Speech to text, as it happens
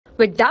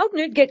With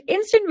Doubtnut, get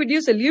instant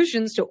video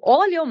solutions to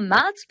all your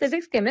maths,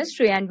 physics,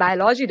 chemistry, and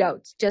biology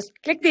doubts. Just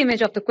click the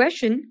image of the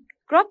question,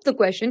 crop the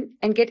question,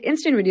 and get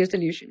instant video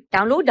solution.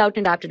 Download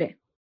Doubtnut app today.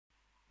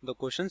 The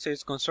question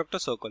says construct a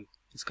circle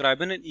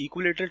inscribing an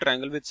equilateral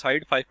triangle with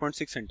side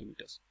 5.6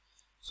 centimeters.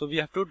 So we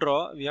have to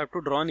draw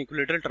an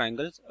equilateral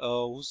triangle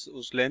whose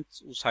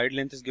side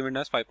length is given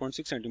as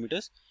 5.6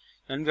 centimeters,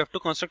 and we have to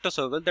construct a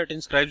circle that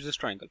inscribes this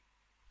triangle.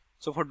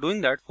 So for doing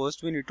that,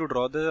 first we need to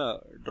draw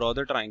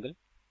the triangle.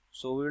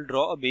 So we will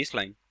draw a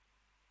baseline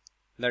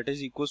that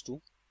is equals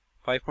to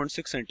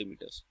 5.6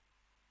 centimeters.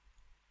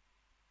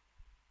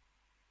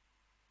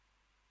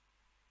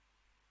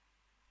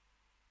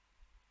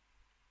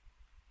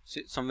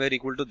 Somewhere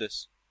equal to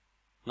this.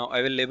 Now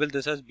I will label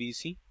this as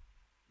BC,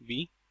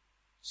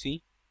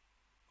 BC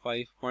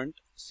 5.6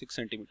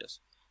 centimeters.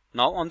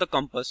 Now on the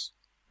compass,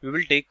 we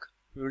will take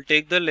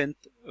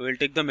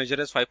the measure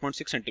as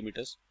 5.6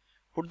 centimeters.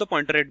 Put the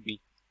pointer at B,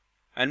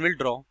 and we'll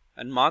draw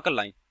and mark a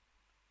line.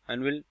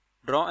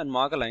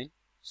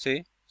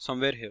 Say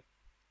somewhere here.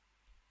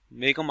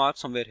 Make a mark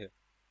somewhere here.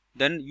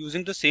 Then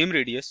using the same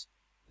radius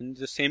in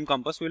the same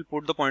compass, we'll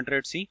put the pointer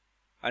at C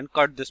and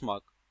cut this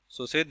mark.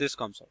 So say this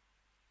comes out.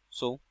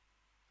 So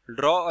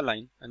draw a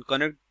line and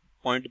connect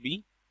point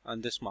B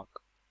and this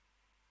mark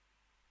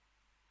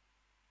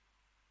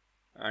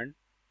and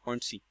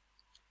point C.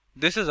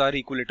 This is our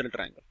equilateral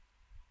triangle.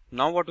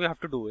 Now what we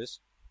have to do is,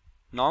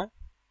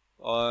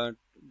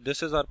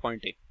 this is our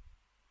point A.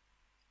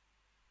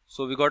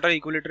 So we got our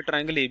equilateral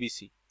triangle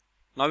ABC.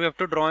 Now we have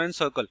to draw a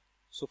circle.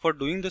 So for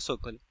doing the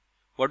circle,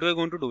 what we are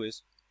going to do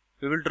is,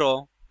 we will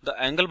draw the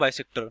angle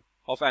bisector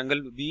of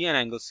angle B and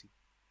angle C.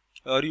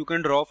 Or you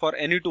can draw for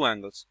any two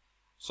angles.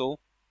 So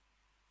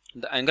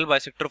the angle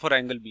bisector for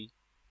angle B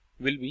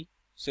will be,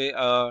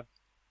 the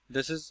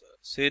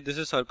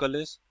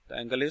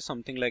angle is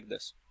something like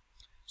this.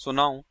 So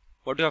now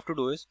what you have to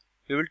do is,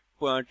 we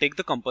will take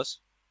the compass,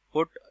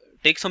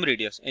 take some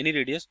radius, any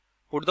radius,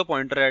 put the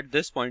pointer at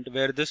this point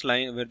where this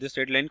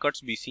red line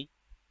cuts BC,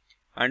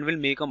 and we'll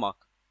make a mark.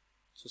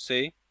 So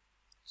say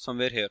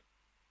somewhere here,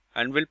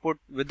 and we'll put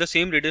with the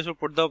same radius, we'll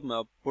put the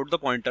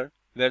pointer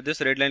where this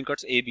red line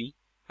cuts AB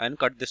and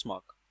cut this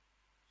mark.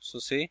 So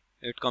say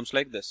it comes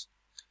like this.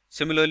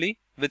 Similarly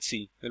with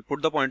C, we'll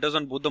put the pointers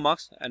on both the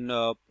marks and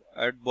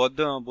at both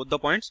the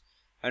points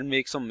and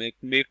make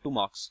two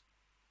marks.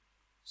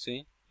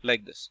 Say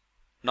like this.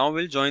 Now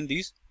we'll join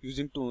these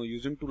using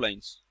two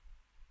lines.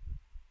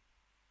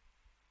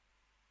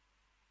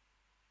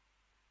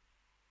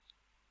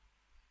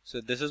 So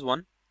this is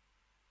one.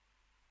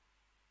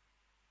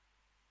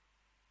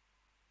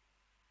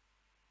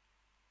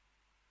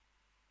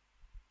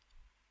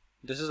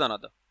 This is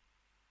another.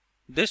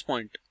 This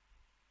point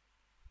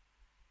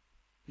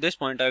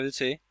I will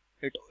say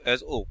it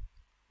as O.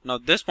 Now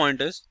this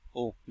point is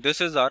O.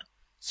 This is our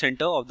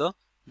center of the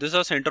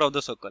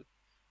circle.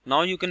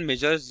 Now you can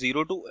measure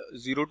 0 to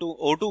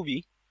O to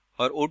B,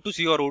 or O to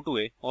C, or O to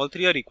A. All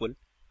three are equal,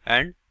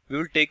 and we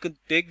will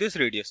take this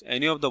radius,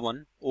 any of the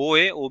one,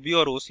 OA, OB,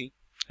 or OC,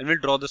 and we'll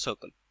draw the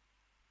circle.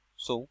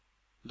 So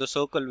the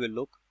circle will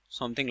look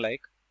something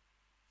like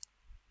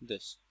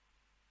this.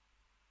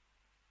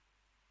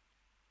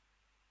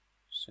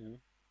 So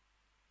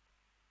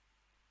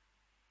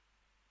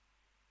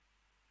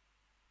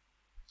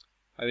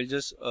I will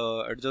just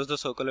adjust the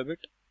circle a bit.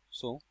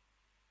 So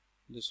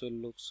this will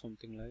look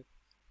something like,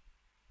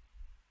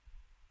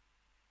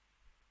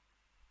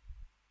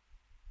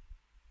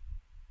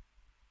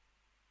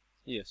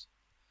 yes,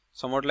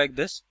 somewhat like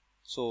this.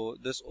 So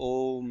this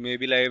O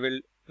maybe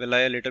will lie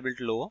a little bit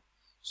lower.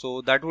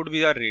 So that would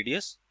be our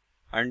radius,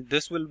 and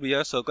this will be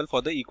a circle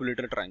for the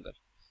equilateral triangle.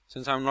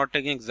 Since I am not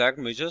taking exact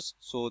measures,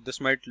 so this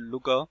might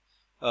look a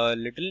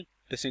little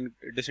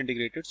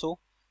disintegrated. So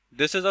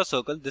this is our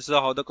circle. This is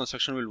how the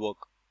construction will work.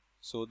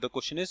 So the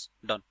question is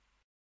done.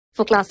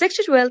 For class 6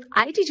 to 12,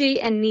 IIT JEE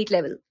and NEET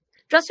level.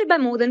 Trusted by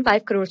more than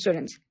 5 crore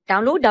students.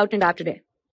 Download Doubtnut app today.